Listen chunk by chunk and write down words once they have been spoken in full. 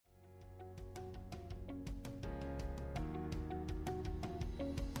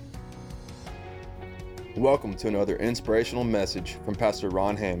Welcome to another inspirational message from Pastor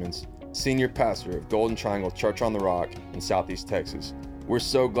Ron Hammonds, Senior Pastor of Golden Triangle Church on the Rock in Southeast Texas. We're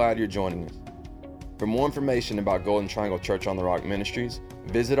so glad you're joining us. For more information about Golden Triangle Church on the Rock Ministries,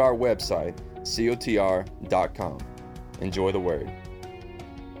 visit our website, cotr.com. Enjoy the Word.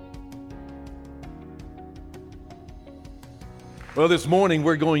 Well, this morning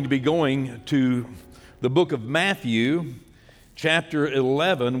we're going to be going to the book of Matthew, chapter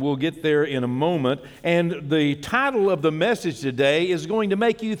 11. We'll get there in a moment. And the title of the message today is going to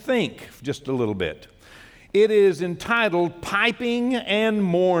make you think just a little bit. It is entitled Piping and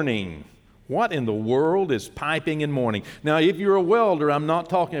Mourning. What in the world is piping and mourning? Now, if you're a welder, I'm not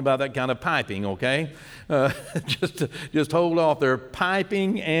talking about that kind of piping, okay? Just hold off there.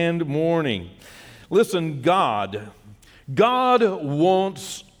 Piping and mourning. Listen, God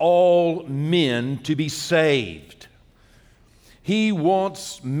wants all men to be saved. He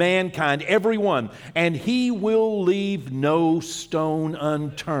wants mankind, everyone, and He will leave no stone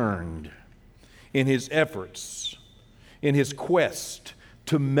unturned in His efforts, in His quest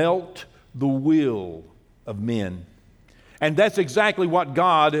to melt the will of men. And that's exactly what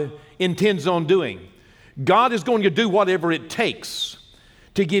God intends on doing. God is going to do whatever it takes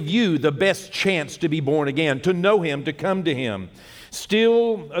to give you the best chance to be born again, to know Him, to come to Him.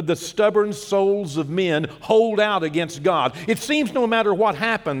 Still, the stubborn souls of men hold out against God. It seems no matter what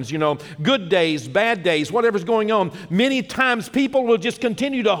happens, good days, bad days, whatever's going on, many times people will just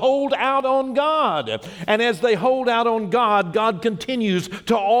continue to hold out on God. And as they hold out on God, God continues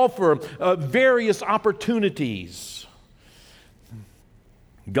to offer various opportunities.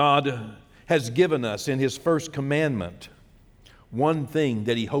 God has given us in His first commandment one thing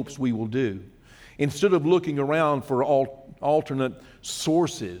that He hopes we will do. Instead of looking around for alternate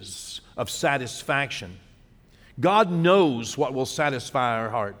sources of satisfaction, God knows what will satisfy our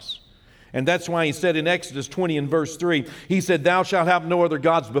hearts. And that's why He said in Exodus 20 and verse 3, He said, "Thou shalt have no other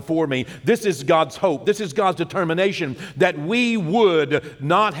gods before me." This is God's hope. This is God's determination that we would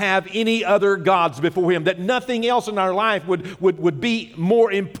not have any other gods before Him, that nothing else in our life would be more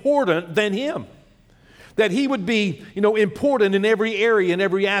important than Him. That He would be, important in every area, in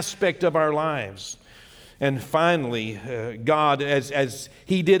every aspect of our lives. And finally, God, as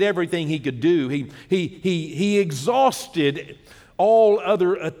He did everything He could do, He exhausted all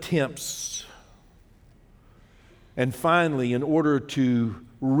other attempts. And finally, in order to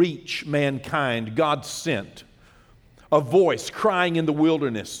reach mankind, God sent a voice crying in the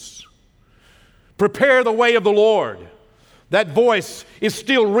wilderness, "Prepare the way of the Lord." That voice is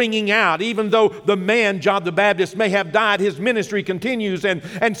still ringing out. Even though the man, John the Baptist, may have died, his ministry continues.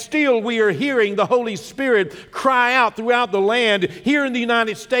 And still we are hearing the Holy Spirit cry out throughout the land, here in the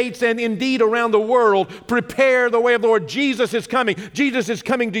United States and indeed around the world, "Prepare the way of the Lord." Jesus is coming. Jesus is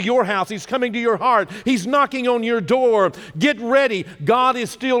coming to your house. He's coming to your heart. He's knocking on your door. Get ready. God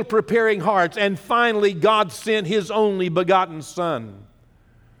is still preparing hearts. And finally, God sent His only begotten Son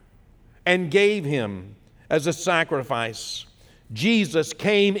and gave Him as a sacrifice. Jesus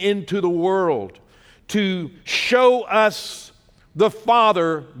came into the world to show us the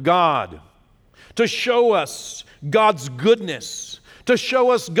Father God, to show us God's goodness, to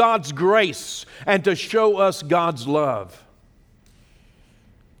show us God's grace, and to show us God's love.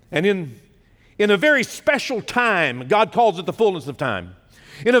 And in a very special time, God calls it the fullness of time.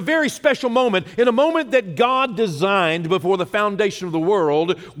 In a very special moment, in a moment that God designed before the foundation of the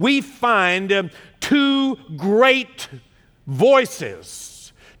world, we find two great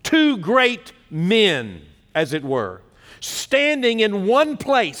voices, two great men, as it were, standing in one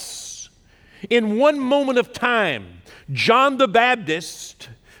place, in one moment of time. John the Baptist,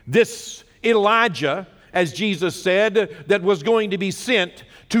 this Elijah, as Jesus said, that was going to be sent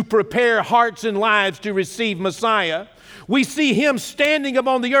to prepare hearts and lives to receive Messiah. We see him standing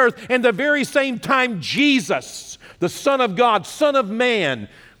upon the earth, and the very same time Jesus, the Son of God, Son of Man,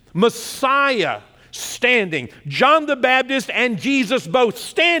 Messiah, standing. John the Baptist and Jesus both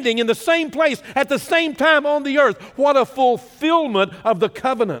standing in the same place at the same time on the earth. What a fulfillment of the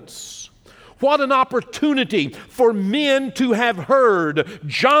covenants. What an opportunity for men to have heard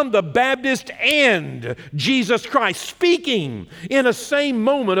John the Baptist and Jesus Christ speaking in a same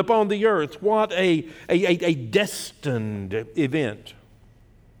moment upon the earth. What a destined event.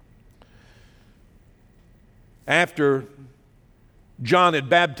 After John had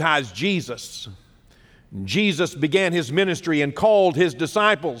baptized Jesus, Jesus began His ministry and called His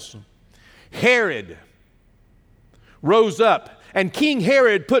disciples. Herod rose up, and King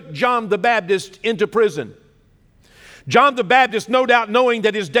Herod put John the Baptist into prison. John the Baptist, no doubt knowing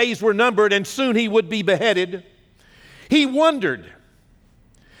that his days were numbered and soon he would be beheaded, he wondered,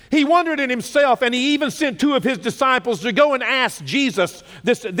 He wondered in himself, and he even sent 2 of his disciples to go and ask Jesus,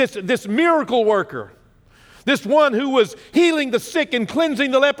 this miracle worker, this one who was healing the sick and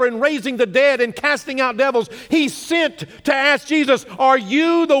cleansing the leper and raising the dead and casting out devils. He sent to ask Jesus, are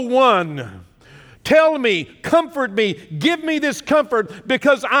you the one? Tell me, comfort me, give me this comfort,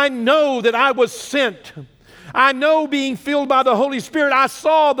 because I know that I was sent. I know, being filled by the Holy Spirit, I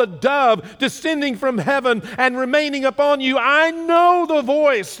saw the dove descending from heaven and remaining upon you. I know the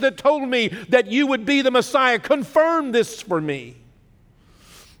voice that told me that you would be the Messiah. Confirm this for me.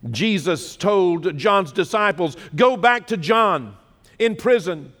 Jesus told John's disciples, go back to John in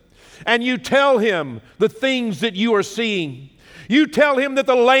prison and you tell him the things that you are seeing. You tell him that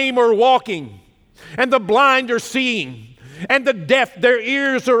the lame are walking and the blind are seeing and the deaf, their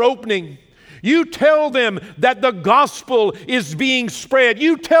ears are opening. You tell them that the gospel is being spread.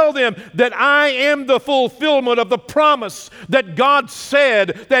 You tell them that I am the fulfillment of the promise that God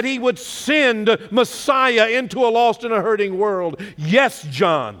said that He would send Messiah into a lost and a hurting world. Yes,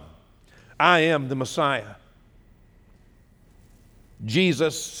 John, I am the Messiah.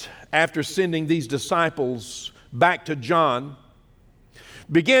 Jesus, after sending these disciples back to John,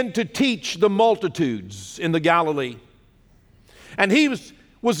 began to teach the multitudes in the Galilee. And He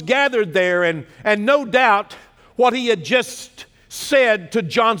was gathered there, and no doubt what He had just said to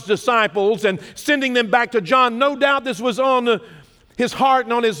John's disciples and sending them back to John, no doubt this was on his heart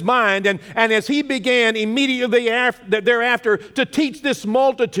and on his mind. And as He began immediately thereafter to teach this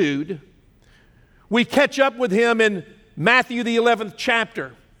multitude, we catch up with Him in Matthew the 11th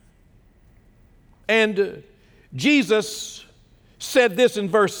chapter. And Jesus said this in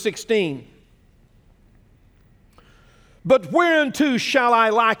verse 16. But whereunto shall I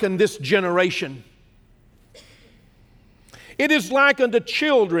liken this generation? It is like unto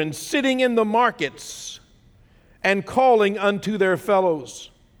children sitting in the markets and calling unto their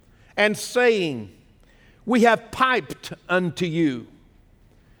fellows and saying, we have piped unto you,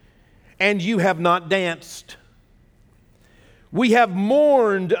 and you have not danced. We have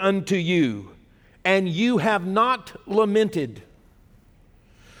mourned unto you, and you have not lamented.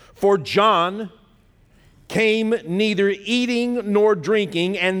 For John came neither eating nor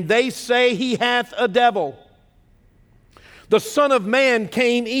drinking, and they say he hath a devil. The Son of Man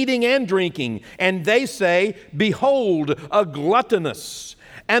came eating and drinking, and they say, behold, a gluttonous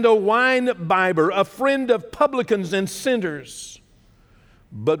and a wine-bibber, a friend of publicans and sinners.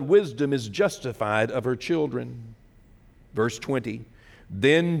 But wisdom is justified of her children. Verse 20,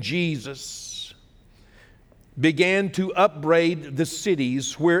 then Jesus began to upbraid the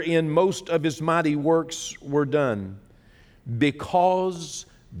cities wherein most of His mighty works were done, because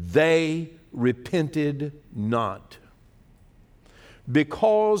they repented not.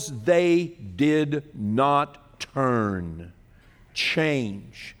 Because they did not turn,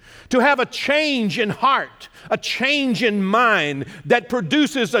 change. To have a change in heart, a change in mind that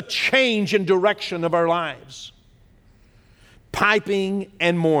produces a change in direction of our lives. Piping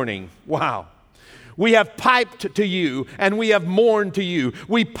and mourning. Wow. We have piped to you, and we have mourned to you.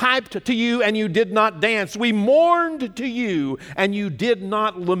 We piped to you, and you did not dance. We mourned to you, and you did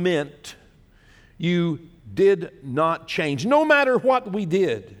not lament. You did not change, no matter what we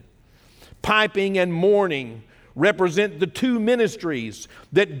did. Piping and mourning represent the 2 ministries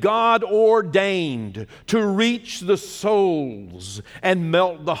that God ordained to reach the souls and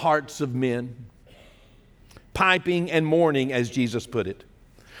melt the hearts of men. Piping and mourning, as Jesus put it.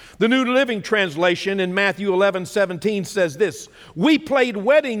 The New Living Translation in Matthew 11:17 says this, we played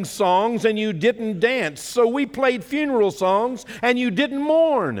wedding songs and you didn't dance, so we played funeral songs and you didn't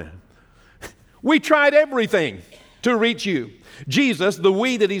mourn. We tried everything to reach you. Jesus, the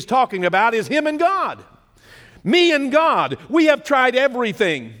we that He's talking about, is Him and God. Me and God, we have tried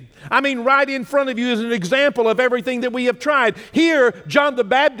everything. I mean, right in front of you is an example of everything that we have tried. Here, John the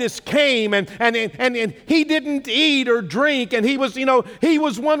Baptist came and he didn't eat or drink, and he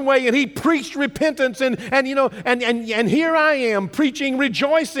was one way, and he preached repentance, and here I am preaching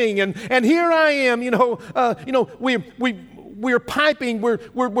rejoicing, and here I am, we're piping,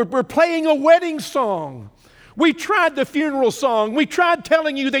 we're playing a wedding song. We tried the funeral song. We tried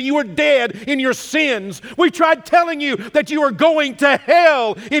telling you that you were dead in your sins. We tried telling you that you are going to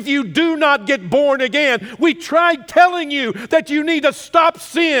hell if you do not get born again. We tried telling you that you need to stop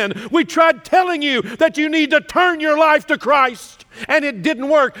sin. We tried telling you that you need to turn your life to Christ, and it didn't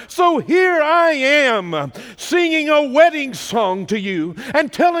work. So here I am singing a wedding song to you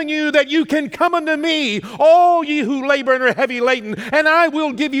and telling you that you can come unto me, all ye who labor and are heavy laden, and I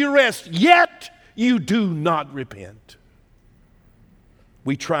will give you rest. Yet you do not repent.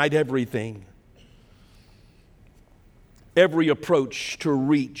 We tried everything. every approach to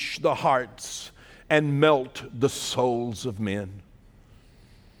reach the hearts and melt the souls of men.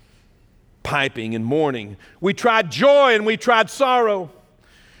 Piping and mourning. We tried joy and we tried sorrow.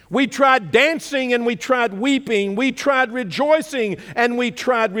 We tried dancing and we tried weeping. We tried rejoicing and we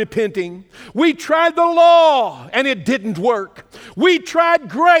tried repenting. We tried the law and it didn't work. We tried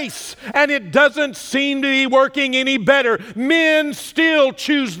grace and it doesn't seem to be working any better. Men still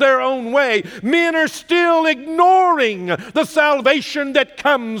choose their own way. Men are still ignoring the salvation that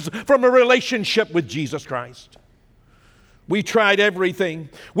comes from a relationship with Jesus Christ. We tried everything.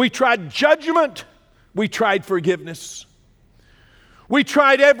 We tried judgment. We tried forgiveness. We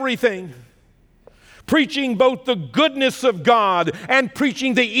tried everything, preaching both the goodness of God and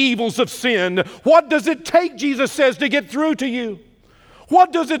preaching the evils of sin. What does it take, Jesus says, to get through to you?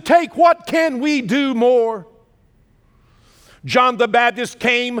 What does it take? What can we do more? John the Baptist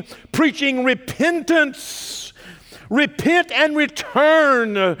came preaching repentance. Repent and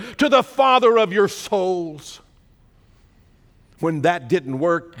return to the Father of your souls. When that didn't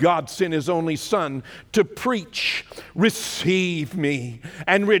work, God sent His only Son to preach, receive me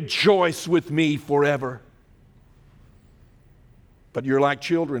and rejoice with me forever. But you're like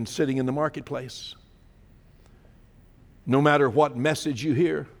children sitting in the marketplace. No matter what message you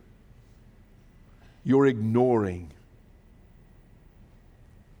hear, you're ignoring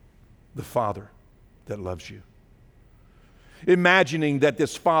the Father that loves you. Imagining that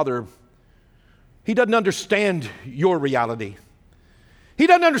this Father, He doesn't understand your reality. He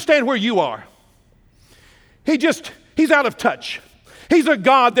doesn't understand where you are. He's out of touch. He's a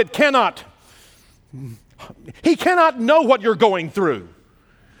God that cannot know what you're going through.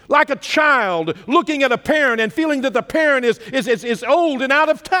 Like a child looking at a parent and feeling that the parent is old and out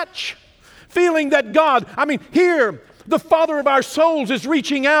of touch. Feeling that God, here, the Father of our souls is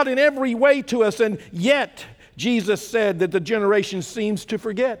reaching out in every way to us, and yet Jesus said that the generation seems to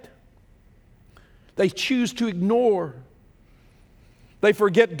forget. They choose to ignore. They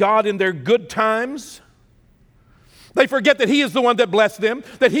forget God in their good times. They forget that He is the one that blessed them,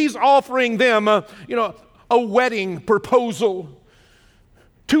 that He's offering them a wedding proposal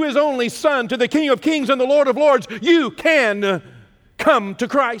to His only Son, to the King of Kings and the Lord of Lords. You can come to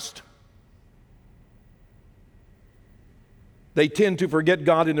Christ. They tend to forget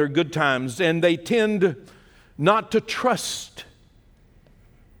God in their good times, and they tend not to trust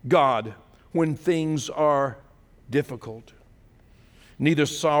God when things are difficult. Neither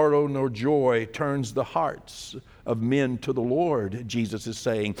sorrow nor joy turns the hearts of men to the Lord, Jesus is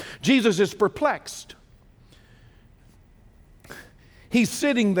saying. Jesus is perplexed. He's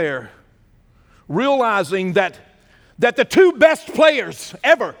sitting there realizing that the two best players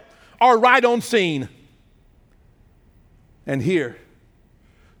ever are right on scene. And here,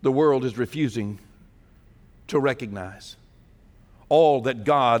 the world is refusing to recognize all that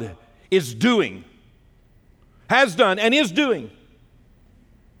God is doing, has done, and is doing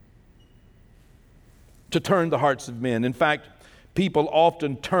to turn the hearts of men. In fact, people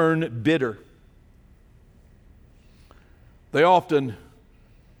often turn bitter. They often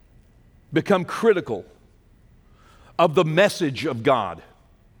become critical of the message of God,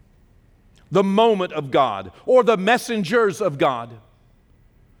 the moment of God, or the messengers of God.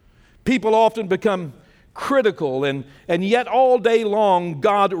 People often become critical, and yet all day long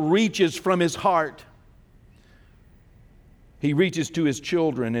God reaches from His heart. He reaches to His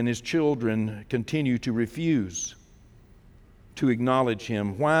children, and His children continue to refuse to acknowledge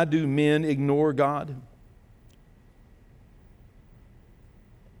Him. Why do men ignore God?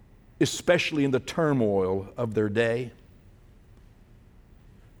 Especially in the turmoil of their day.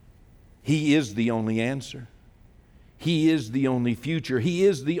 He is the only answer. He is the only future. He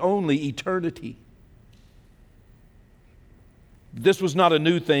is the only eternity. This was not a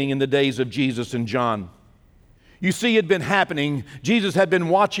new thing in the days of Jesus and John. You see, it had been happening. Jesus had been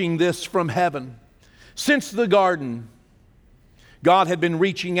watching this from heaven. Since the garden, God had been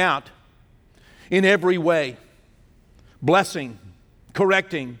reaching out in every way, blessing,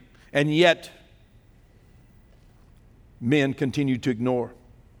 correcting, and yet men continued to ignore.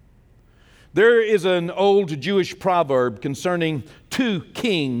 There is an old Jewish proverb concerning two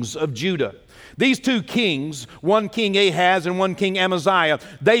kings of Judah. These two kings, one King Ahaz and one King Amaziah,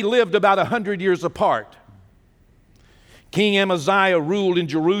 they lived about 100 years apart. King Amaziah ruled in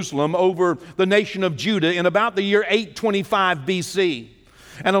Jerusalem over the nation of Judah in about the year 825 BC.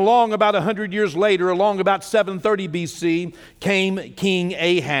 And along about 100 years later, along about 730 BC, came King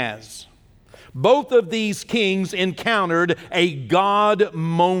Ahaz. Both of these kings encountered a God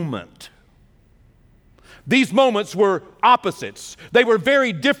moment. These moments were opposites. They were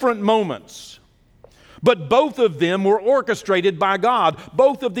very different moments. But both of them were orchestrated by God.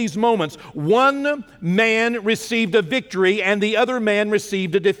 Both of these moments, one man received a victory and the other man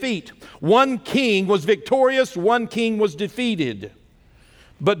received a defeat. One king was victorious, one king was defeated.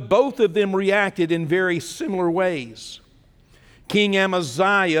 But both of them reacted in very similar ways. King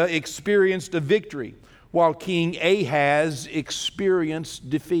Amaziah experienced a victory, while King Ahaz experienced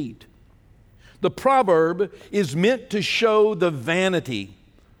defeat. The proverb is meant to show the vanity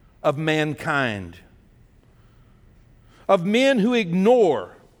of mankind, of men who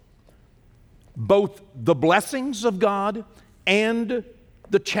ignore both the blessings of God and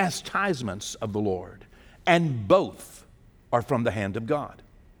the chastisements of the Lord. And both are from the hand of God.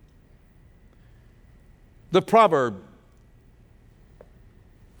 The proverb,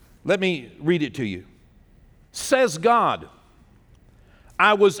 let me read it to you. Says God,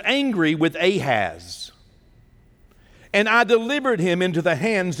 I was angry with Ahaz, and I delivered him into the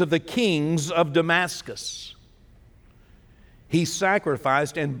hands of the kings of Damascus. He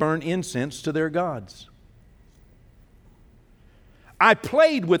sacrificed and burned incense to their gods. I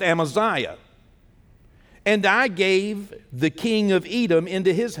played with Amaziah, and I gave the king of Edom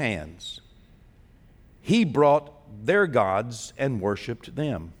into his hands. He brought their gods and worshiped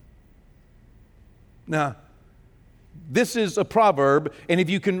them. Now, this is a proverb, and if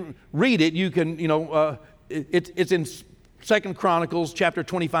you can read it, you can, it's in 2 Chronicles chapter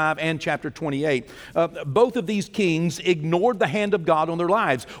 25 and chapter 28. Both of these kings ignored the hand of God on their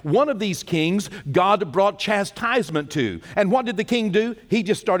lives. One of these kings, God brought chastisement to. And what did the king do? He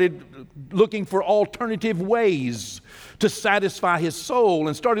just started looking for alternative ways to satisfy his soul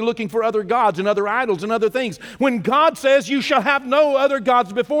and started looking for other gods and other idols and other things. When God says, you shall have no other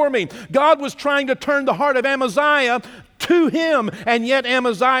gods before me, God was trying to turn the heart of Amaziah to him, and yet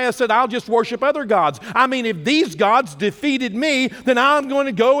Amaziah said, I'll just worship other gods. I mean, if these gods defeated me, then I'm going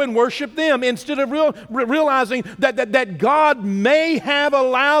to go and worship them, instead of realizing that God may have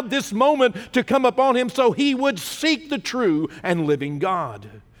allowed this moment to come upon him so he would seek the true and living God,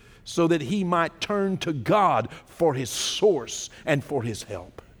 so that he might turn to God for his source and for his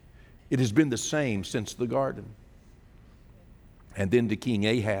help. It has been the same since the garden. And then to King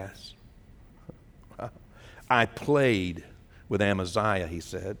Ahaz. I played with Amaziah, he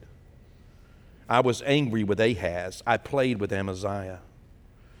said. I was angry with Ahaz. I played with Amaziah.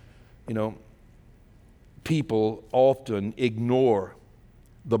 You know, people often ignore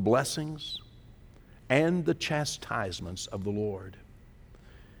the blessings and the chastisements of the Lord.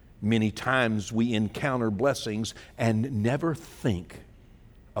 Many times we encounter blessings and never think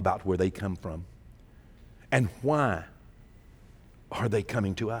about where they come from and why are they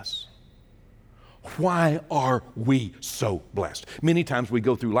coming to us. Why are we so blessed? Many times we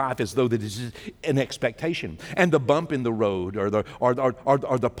go through life as though that is an expectation, and the bump in the road or the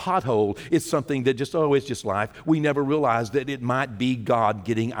pothole is something that just, it's just life. We never realize that it might be God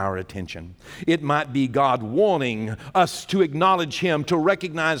getting our attention. It might be God wanting us to acknowledge Him, to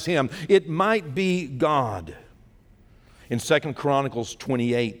recognize Him. It might be God. In 2 Chronicles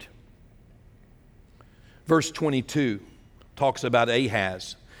 28, verse 22, talks about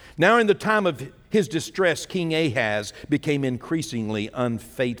Ahaz. Now in the time of his distress, King Ahaz became increasingly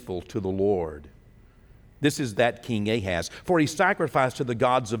unfaithful to the Lord. This is that King Ahaz. For he sacrificed to the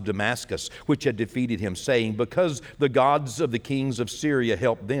gods of Damascus, which had defeated him, saying, because the gods of the kings of Syria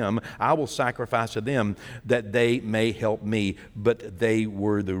helped them, I will sacrifice to them that they may help me. But they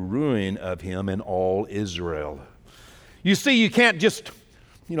were the ruin of him and all Israel. You see, you can't just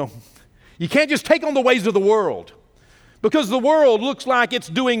take on the ways of the world. Because the world looks like it's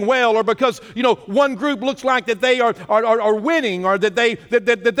doing well, or because, one group looks like that they are winning, or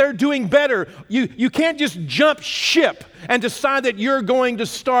that they're doing better. You can't just jump ship and decide that you're going to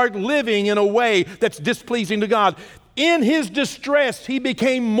start living in a way that's displeasing to God. In his distress, he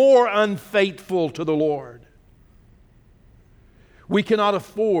became more unfaithful to the Lord. We cannot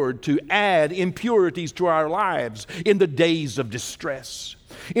afford to add impurities to our lives in the days of distress.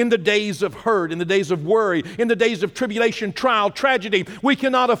 In the days of hurt, in the days of worry, in the days of tribulation, trial, tragedy, we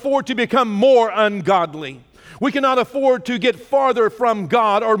cannot afford to become more ungodly. We cannot afford to get farther from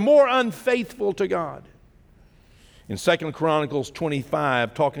God or more unfaithful to God. In 2 Chronicles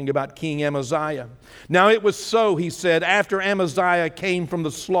 25, talking about King Amaziah. Now it was so, he said, after Amaziah came from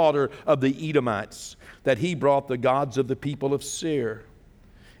the slaughter of the Edomites, that he brought the gods of the people of Seir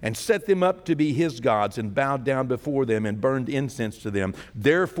and set them up to be his gods, and bowed down before them and burned incense to them.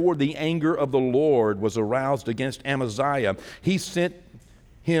 Therefore the anger of the Lord was aroused against Amaziah. He sent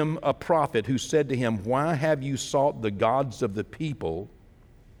him a prophet who said to him, why have you sought the gods of the people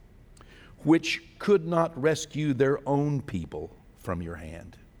which could not rescue their own people from your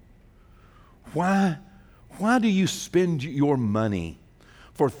hand? Why Why do you spend your money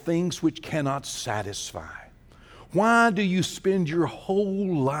for things which cannot satisfy? Why do you spend your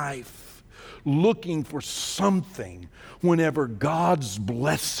whole life looking for something whenever God's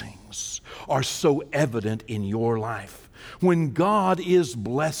blessings are so evident in your life? When God is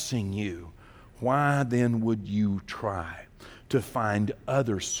blessing you, why then would you try to find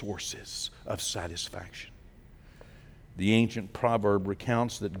other sources of satisfaction? The ancient proverb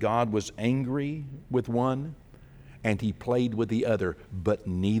recounts that God was angry with one and he played with the other, but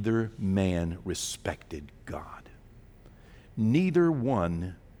neither man respected God. Neither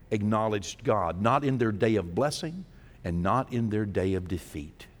one acknowledged God, not in their day of blessing and not in their day of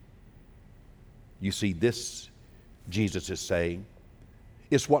defeat. You see, this, Jesus is saying,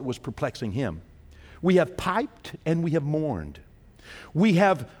 is what was perplexing him. We have piped and we have mourned. We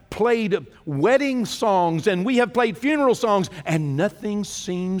have played wedding songs and we have played funeral songs, and nothing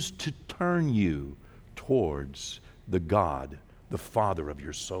seems to turn you towards the God, the Father of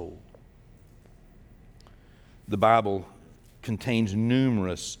your soul. The Bible contains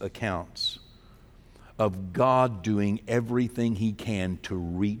numerous accounts of God doing everything He can to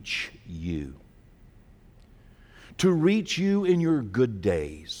reach you. To reach you in your good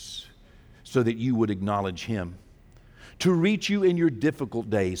days so that you would acknowledge Him. To reach you in your difficult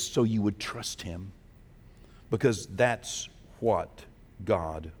days so you would trust Him. Because that's what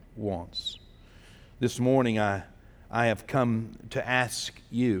God wants. This morning I have come to ask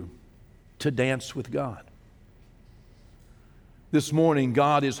you to dance with God. This morning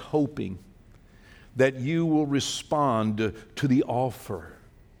God is hoping that you will respond to the offer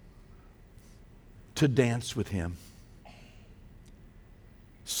to dance with Him.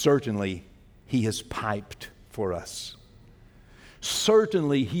 Certainly He has piped for us.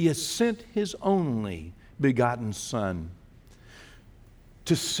 Certainly He has sent His only begotten Son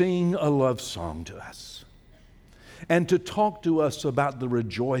to sing a love song to us and to talk to us about the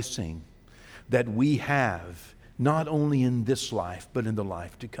rejoicing that we have not only in this life but in the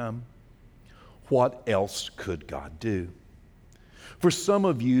life to come. What else could God do? For some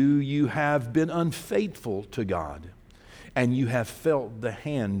of you, you have been unfaithful to God and you have felt the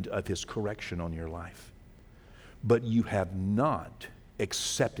hand of His correction on your life, but you have not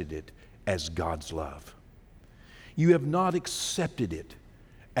accepted it as God's love. You have not accepted it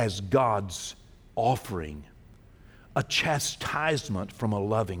as God's offering, a chastisement from a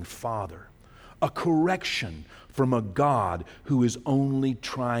loving Father, a correction from a God who is only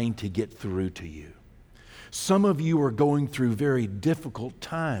trying to get through to you. Some of you are going through very difficult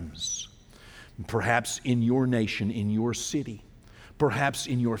times, perhaps in your nation, in your city, perhaps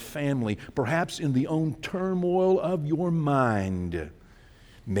in your family, perhaps in the own turmoil of your mind.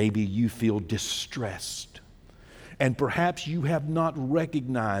 Maybe you feel distressed, and perhaps you have not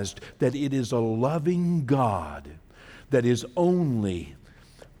recognized that it is a loving God that is only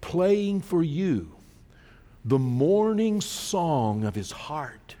playing for you the morning song of His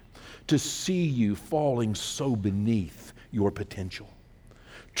heart to see you falling so beneath your potential,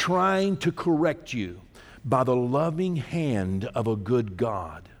 trying to correct you by the loving hand of a good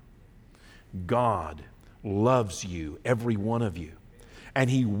God. God loves you, every one of you, and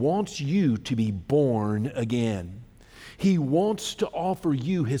He wants you to be born again. He wants to offer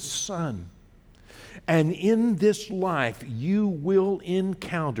you His Son. And in this life, you will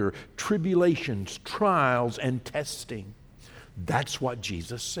encounter tribulations, trials, and testing. That's what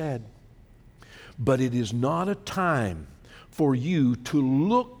Jesus said. But it is not a time for you to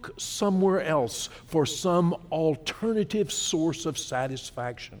look somewhere else for some alternative source of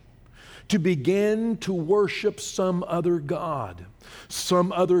satisfaction, to begin to worship some other God,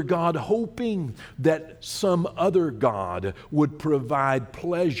 hoping that some other God would provide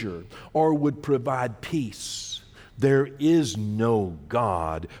pleasure or would provide peace. There is no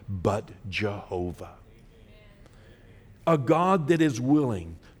God but Jehovah. A God that is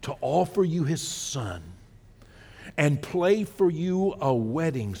willing to offer you His Son and play for you a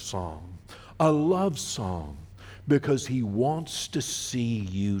wedding song, a love song, because He wants to see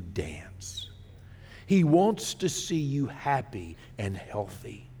you dance. He wants to see you happy and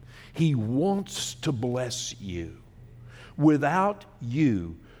healthy. He wants to bless you without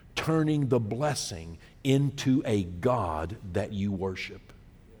you turning the blessing into a God that you worship.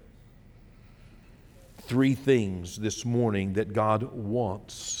 3 things this morning that God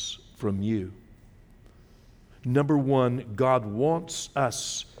wants from you. Number 1, God wants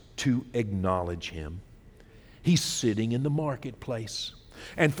us to acknowledge Him. He's sitting in the marketplace.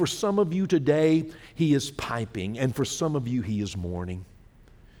 And for some of you today, He is piping. And for some of you, He is mourning.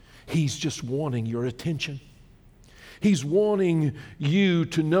 He's just wanting your attention. He's wanting you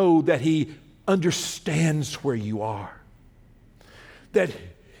to know that He understands where you are, that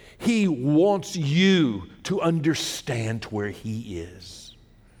He wants you to understand where He is.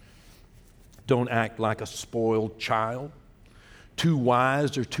 Don't act like a spoiled child, too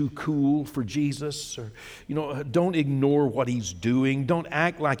wise or too cool for Jesus. Or, don't ignore what He's doing. Don't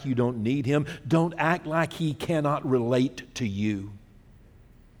act like you don't need Him. Don't act like He cannot relate to you.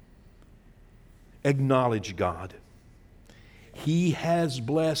 Acknowledge God. He has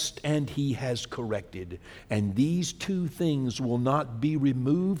blessed and He has corrected. And these two things will not be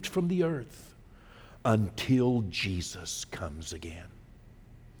removed from the earth until Jesus comes again.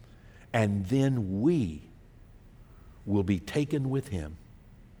 And then we will be taken with Him.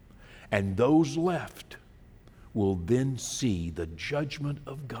 And those left will then see the judgment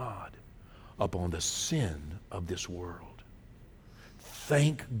of God upon the sin of this world.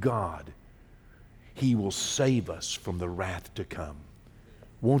 Thank God He will save us from the wrath to come.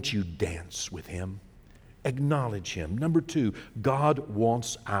 Won't you dance with Him? Acknowledge Him. Number 2, God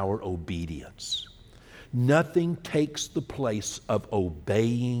wants our obedience. Nothing takes the place of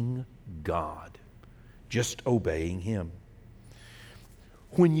obeying God, just obeying Him.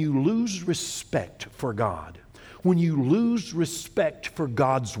 When you lose respect for God, when you lose respect for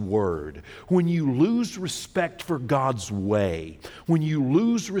God's Word, when you lose respect for God's way, when you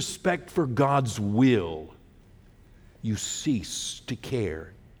lose respect for God's will, you cease to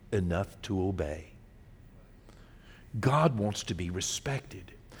care enough to obey. God wants to be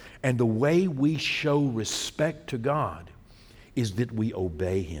respected. And the way we show respect to God is that we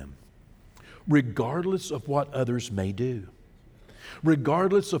obey Him, regardless of what others may do,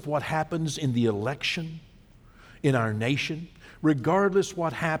 regardless of what happens in the election in our nation, regardless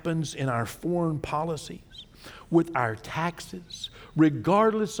what happens in our foreign policies, with our taxes,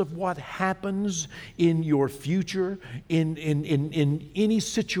 regardless of what happens in your future, in any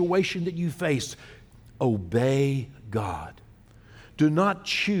situation that you face, obey God. Do not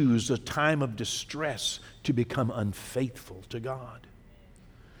choose a time of distress to become unfaithful to God.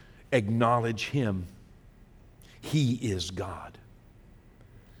 Acknowledge Him. He is God.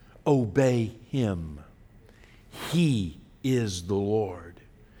 Obey Him. He is the Lord.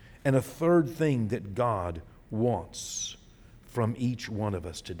 And a third thing that God wants from each one of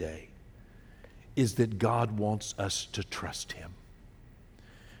us today is that God wants us to trust Him.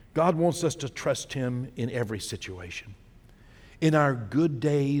 God wants us to trust Him in every situation, in our good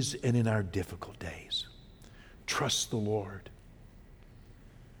days and in our difficult days. Trust the Lord.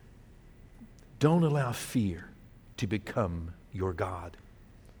 Don't allow fear to become your God.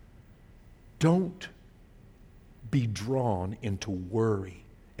 Don't be drawn into worry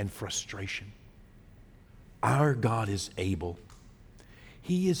and frustration. Our God is able.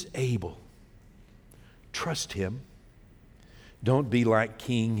 He is able. Trust Him. Don't be like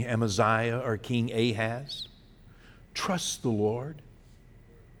King Amaziah or King Ahaz. Trust the Lord.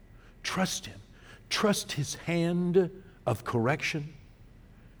 Trust Him. Trust His hand of correction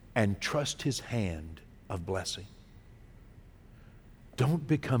and trust His hand of blessing. Don't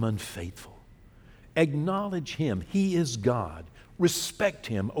become unfaithful. Acknowledge Him. He is God. Respect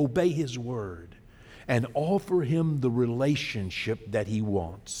Him. Obey His word. And offer Him the relationship that He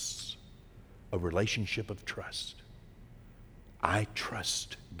wants. A relationship of trust. I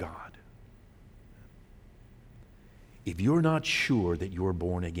trust God. If you're not sure that you're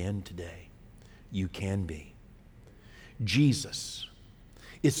born again today, you can be. Jesus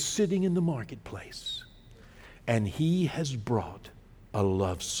is sitting in the marketplace, and He has brought a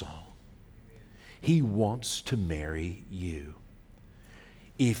love song. He wants to marry you.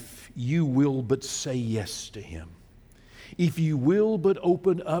 If you will but say yes to Him, if you will but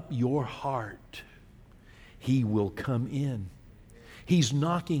open up your heart, He will come in. He's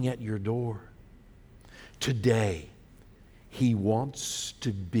knocking at your door. Today, He wants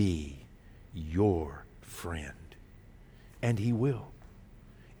to be your friend. And He will,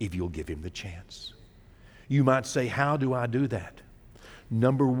 if you'll give Him the chance. You might say, how do I do that?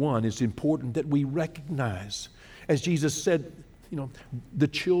 Number one, it's important that we recognize, as Jesus said, the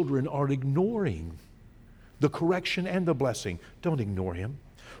children are ignoring the correction and the blessing. Don't ignore Him.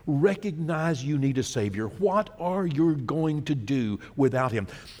 Recognize you need a Savior. What are you going to do without Him?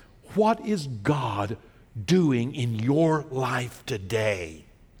 What is God doing in your life today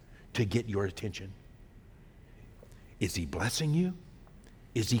to get your attention? Is He blessing you?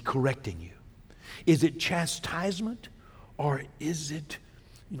 Is He correcting you? Is it chastisement or is it,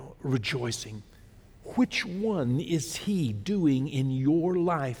 rejoicing? Which one is He doing in your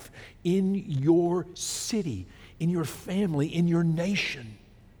life, in your city, in your family, in your nation,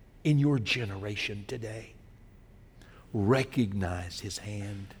 in your generation today? Recognize His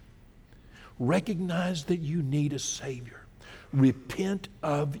hand. Recognize that you need a Savior. Repent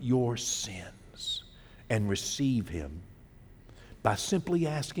of your sins and receive Him by simply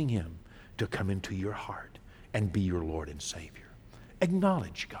asking Him to come into your heart and be your Lord and Savior.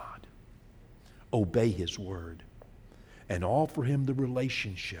 Acknowledge God. Obey His word. And offer Him the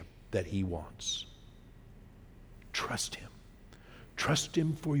relationship that He wants. Trust Him. Trust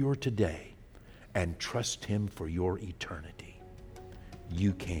Him for your today and trust Him for your eternity.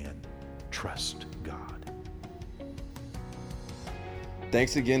 You can trust God.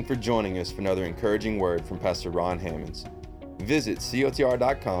 Thanks again for joining us for another encouraging word from Pastor Ron Hammonds. Visit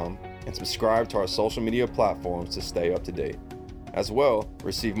cotr.com and subscribe to our social media platforms to stay up to date. As well,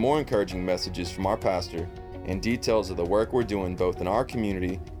 receive more encouraging messages from our pastor and details of the work we're doing both in our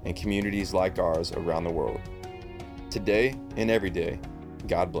community and communities like ours around the world. Today and every day,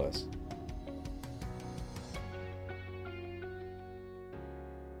 God bless.